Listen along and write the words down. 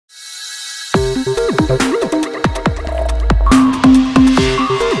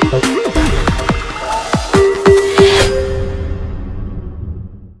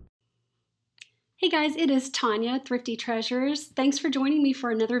guys, it is Tonya, Thrifty Treasures. Thanks for joining me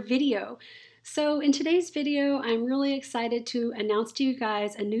for another video. So in today's video, I'm really excited to announce to you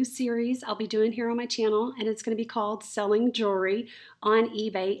guys a new series I'll be doing here on my channel, and it's going to be called Selling Jewelry on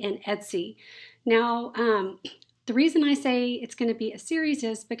eBay and Etsy. Now, the reason I say it's going to be a series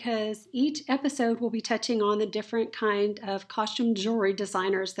is because each episode will be touching on the different kind of costume jewelry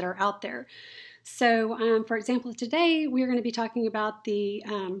designers that are out there. So, for example, today we're going to be talking about the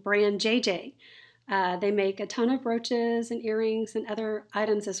brand JJ. They make a ton of brooches and earrings and other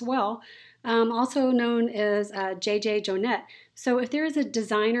items as well, also known as JJ Jonette. So if there is a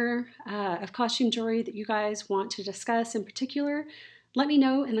designer of costume jewelry that you guys want to discuss in particular, let me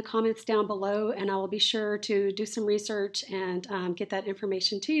know in the comments down below, and I will be sure to do some research and get that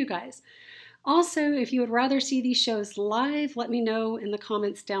information to you guys. Also, if you would rather see these shows live, let me know in the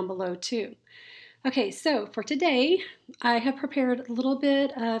comments down below too. Okay, so for today, I have prepared a little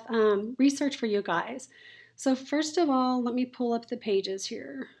bit of research for you guys. So first of all, let me pull up the pages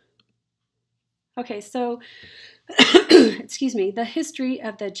here. Okay, so, excuse me, the history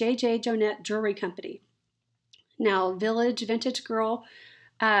of the JJ Jonette Jewelry Company. Now, Village Vintage Girl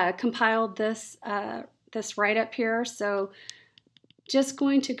compiled this, this write-up here, so just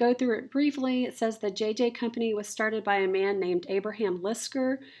going to go through it briefly. It says the JJ Company was started by a man named Abraham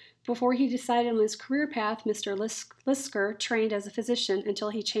Lisker. Before he decided on his career path, Mr. Lisker trained as a physician until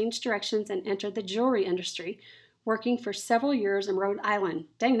he changed directions and entered the jewelry industry, working for several years in Rhode Island.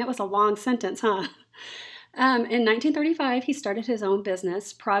 Dang, that was a long sentence, huh? In 1935, he started his own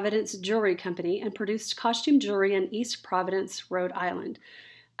business, Providence Jewelry Company, and produced costume jewelry in East Providence, Rhode Island.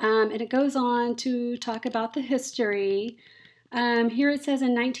 And it goes on to talk about the history. Here it says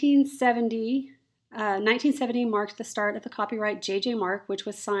in 1970 marked the start of the copyright JJ mark, which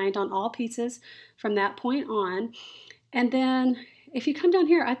was signed on all pieces from that point on. And then if you come down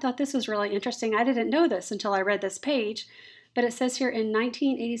here, I thought this was really interesting. I didn't know this until I read this page, but it says here in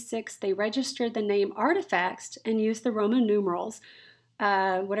 1986, they registered the name Artifacts and used the Roman numerals,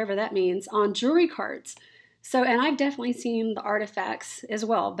 whatever that means, on jewelry cards. So, and I've definitely seen the Artifacts as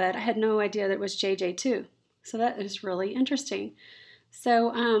well, but I had no idea that it was JJ too. So that is really interesting.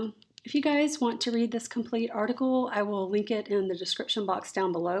 So, if you guys want to read this complete article, I will link it in the description box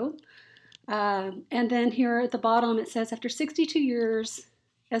down below. And then here at the bottom it says, after 62 years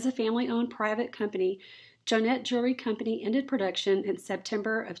as a family-owned private company, Jonette Jewelry Company ended production in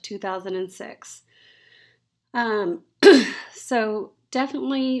September of 2006. So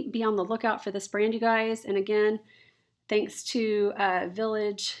definitely be on the lookout for this brand, you guys. And again, thanks to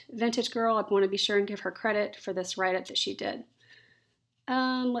Village Vintage Girl, I want to be sure and give her credit for this write-up that she did.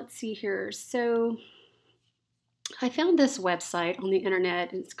 Let's see here. So I found this website on the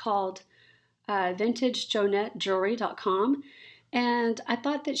internet. It's called VintageJonetteJewelry.com, and I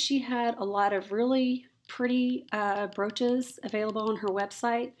thought that she had a lot of really pretty brooches available on her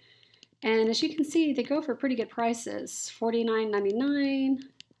website. And as you can see, they go for pretty good prices: $49.99,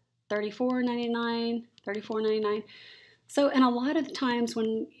 $34.99, $34.99. So, and a lot of times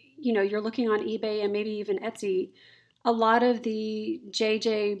when you're looking on eBay and maybe even Etsy, a lot of the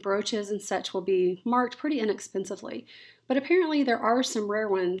JJ brooches and such will be marked pretty inexpensively. But apparently there are some rare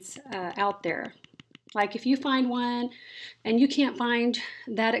ones out there. Like if you find one and you can't find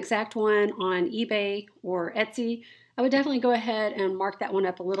that exact one on eBay or Etsy, I would definitely go ahead and mark that one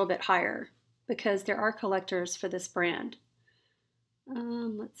up a little bbit higher, because there are collectors for this brand.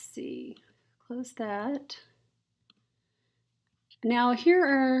 Let's see, close that. Now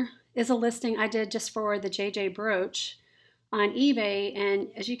here is a listing I did just for the JJ brooch on eBay, and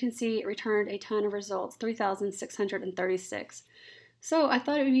as you can see, it returned a ton of results, 3,636. So I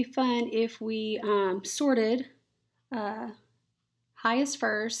thought it would be fun if we sorted highest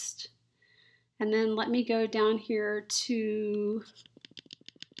first, and then let me go down here to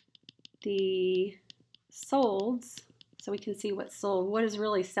the solds so we can see what's sold, what is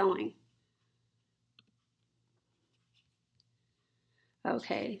really selling.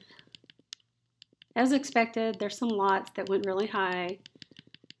 Okay, as expected, there's some lots that went really high.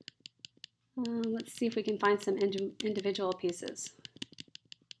 Let's see if we can find some individual pieces.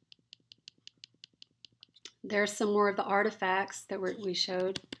 There's some more of the Artifacts that we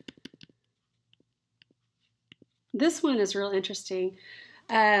showed. This one is real interesting.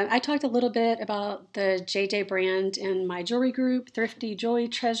 I talked a little bit about the JJ brand in my jewelry group, Thrifty Jewelry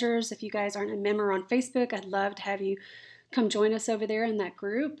Treasures. If you guys aren't a member on Facebook, I'd love to have you come join us over there in that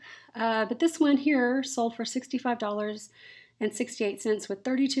group. But this one here sold for $65.68 with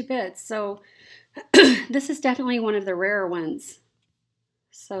 32 bits. So this is definitely one of the rarer ones.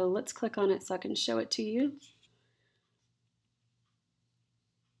 So let's click on it so I can show it to you.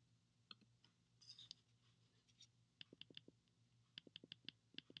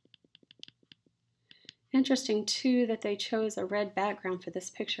 interesting too that they chose a red background for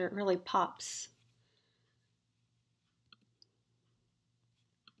this picture. It really pops.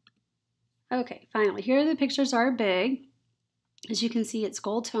 Okay, finally, here the pictures are big. As you can see, it's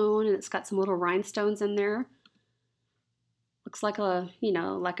gold tone and it's got some little rhinestones in there. Looks like a, you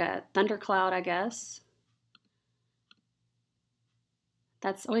know, like a thundercloud, I guess.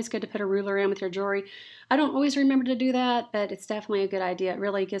 That's always good to put a ruler in with your jewelry. I don't always remember to do that, but it's definitely a good idea. It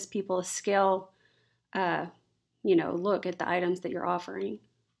really gives people a scale, you know, look at the items that you're offering.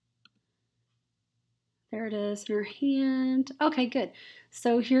 There it is in her hand. Okay, good.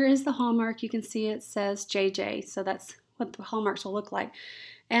 So here is the hallmark. You can see it says JJ. So that's what the hallmarks will look like.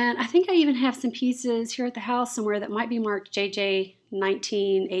 And I think I even have some pieces here at the house somewhere that might be marked JJ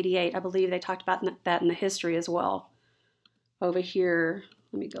 1988. I believe they talked about that in the history as well. Over here,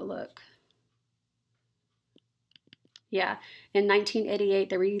 let me go look. Yeah, in 1988,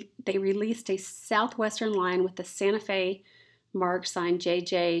 they released a Southwestern line with the Santa Fe mark signed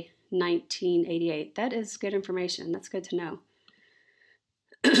JJ 1988. That is good information. That's good to know.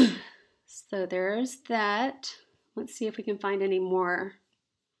 So there's that. Let's see if we can find any more.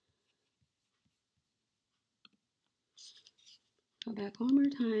 Go back one more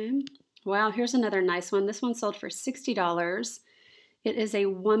time. Wow, here's another nice one. This one sold for $60. It is a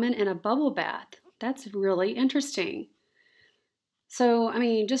woman in a bubble bath. That's really interesting. So, I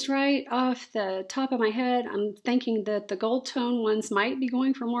mean, just right off the top of my head, I'm thinking that the gold tone ones might be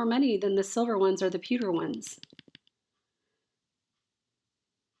going for more money than the silver ones or the pewter ones.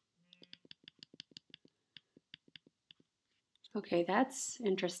 Okay, that's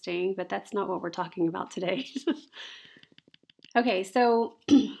interesting, but that's not what we're talking about today. Okay, so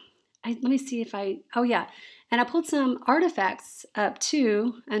let me see if oh yeah, and I pulled some artifacts up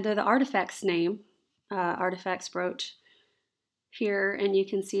too under the artifacts name, artifacts brooch here, and you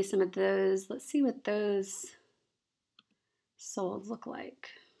can see some of those. Let's see what those sold look like.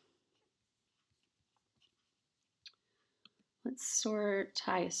 Let's sort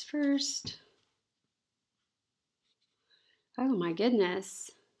highest first. Oh my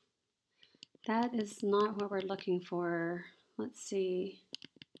goodness, that is not what we're looking for. Let's see.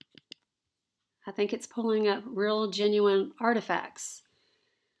 I think it's pulling up real genuine artifacts.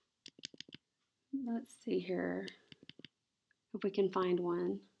 Let's see here if we can find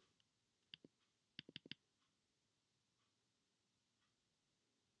one.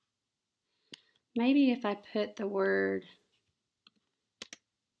 Maybe if I put the word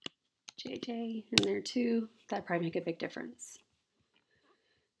JJ in there too, that'd probably make a big difference.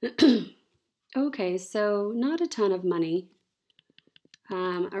 Okay, so not a ton of money.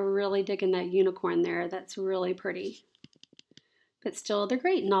 I'm really digging that unicorn there. That's really pretty. But still, they're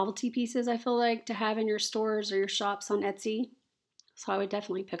great novelty pieces, I feel like, to have in your stores or your shops on Etsy. So I would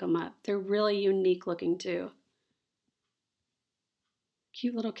definitely pick them up. They're really unique looking too.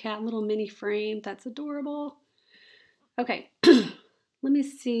 Cute little cat, little mini frame. That's adorable. Okay, let me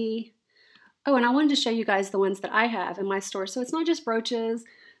see. Oh, and I wanted to show you guys the ones that I have in my store. So it's not just brooches.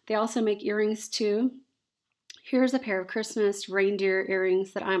 They also make earrings too. Here's a pair of Christmas reindeer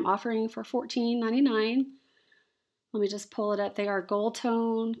earrings that I'm offering for $14.99. Let me just pull it up. They are gold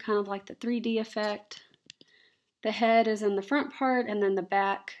tone, kind of like the 3D effect. The head is in the front part, and then the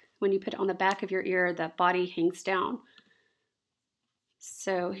back, when you put it on the back of your ear, the body hangs down.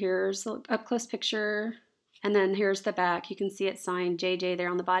 So here's an up-close picture, and then here's the back. You can see it signed JJ there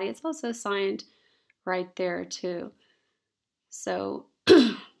on the body. It's also signed right there too. So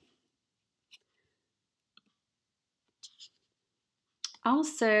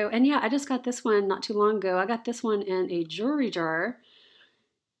also, and yeah, I just got this one not too long ago. I got this one in a jewelry jar,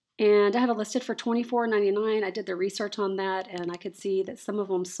 and I have it listed for $24.99. I did the research on that, and I could see that some of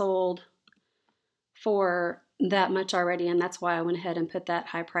them sold for that much already, and that's why I went ahead and put that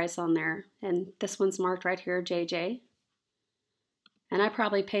high price on there. And this one's marked right here, JJ. And I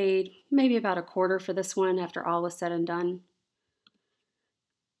probably paid maybe about a quarter for this one after all was said and done.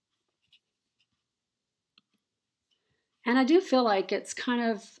 And I do feel like it's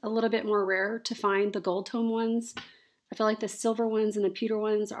kind of a little bit more rare to find the gold tone ones. I feel like the silver ones and the pewter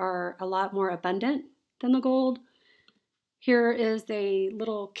ones are a lot more abundant than the gold. Here is a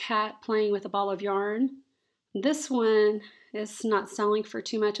little cat playing with a ball of yarn. This one is not selling for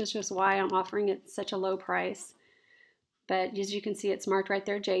too much. It's just why I'm offering it such a low price. But as you can see, it's marked right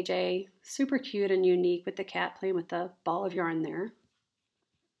there, JJ. Super cute and unique with the cat playing with the ball of yarn there.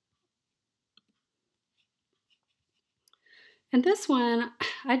 And this one,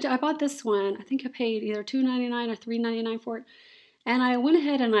 I bought this one. I think I paid either $2.99 or $3.99 for it. And I went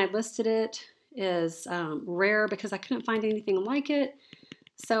ahead and I listed it as rare because I couldn't find anything like it.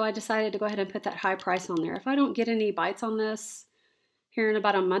 So I decided to go ahead and put that high price on there. If I don't get any bites on this here in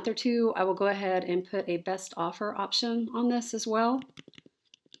about a month or two, I will go ahead and put a best offer option on this as well.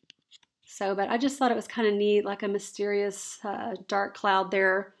 So, but I just thought it was kind of neat, like a mysterious dark cloud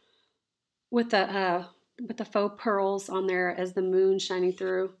there with the faux pearls on there as the moon shining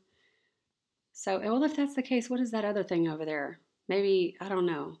through. So, well, if that's the case, what is that other thing over there? Maybe, I don't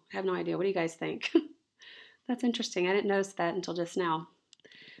know. I have no idea. What do you guys think? That's interesting. I didn't notice that until just now.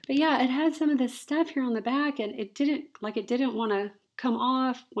 But yeah, it had some of this stuff here on the back, and it didn't want to come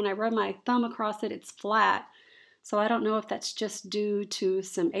off. When I rub my thumb across it, it's flat. So I don't know if that's just due to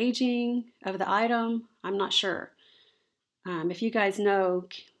some aging of the item. I'm not sure. If you guys know,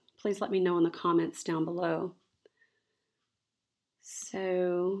 please let me know in the comments down below.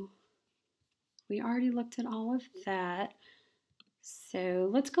 So we already looked at all of that. So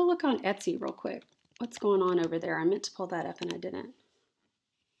let's go look on Etsy real quick. What's going on over there? I meant to pull that up and I didn't.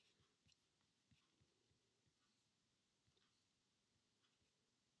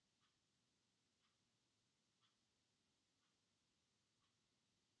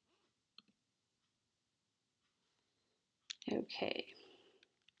 Okay.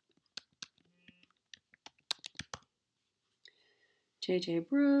 JJ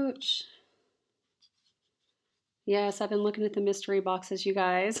brooch. Yes, I've been looking at the mystery boxes, you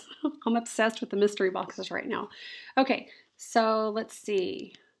guys. I'm obsessed with the mystery boxes right now. Okay, so let's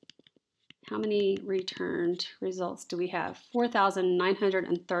see. How many returned results do we have?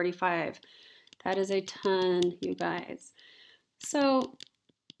 4,935. That is a ton, you guys. So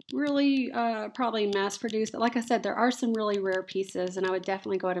really probably mass produced, but like I said, there are some really rare pieces, and I would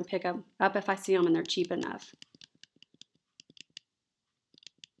definitely go ahead and pick them up if I see them and they're cheap enough.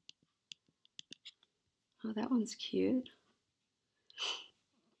 Oh, that one's cute.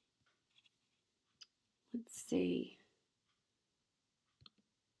 Let's see.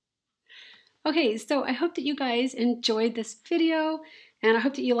 Okay, so I hope that you guys enjoyed this video, and I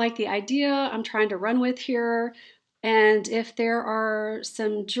hope that you like the idea I'm trying to run with here. And if there are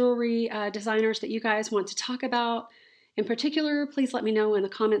some jewelry designers that you guys want to talk about in particular, please let me know in the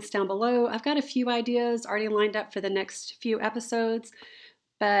comments down below. I've got a few ideas already lined up for the next few episodes,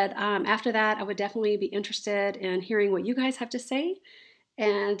 but after that, I would definitely be interested in hearing what you guys have to say.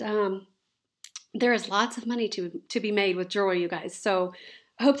 And there is lots of money to be made with jewelry, you guys. So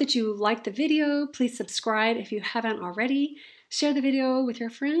I hope that you liked the video. Please subscribe if you haven't already. Share the video with your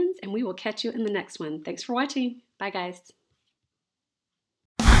friends, and we will catch you in the next one. Thanks for watching. Bye, guys.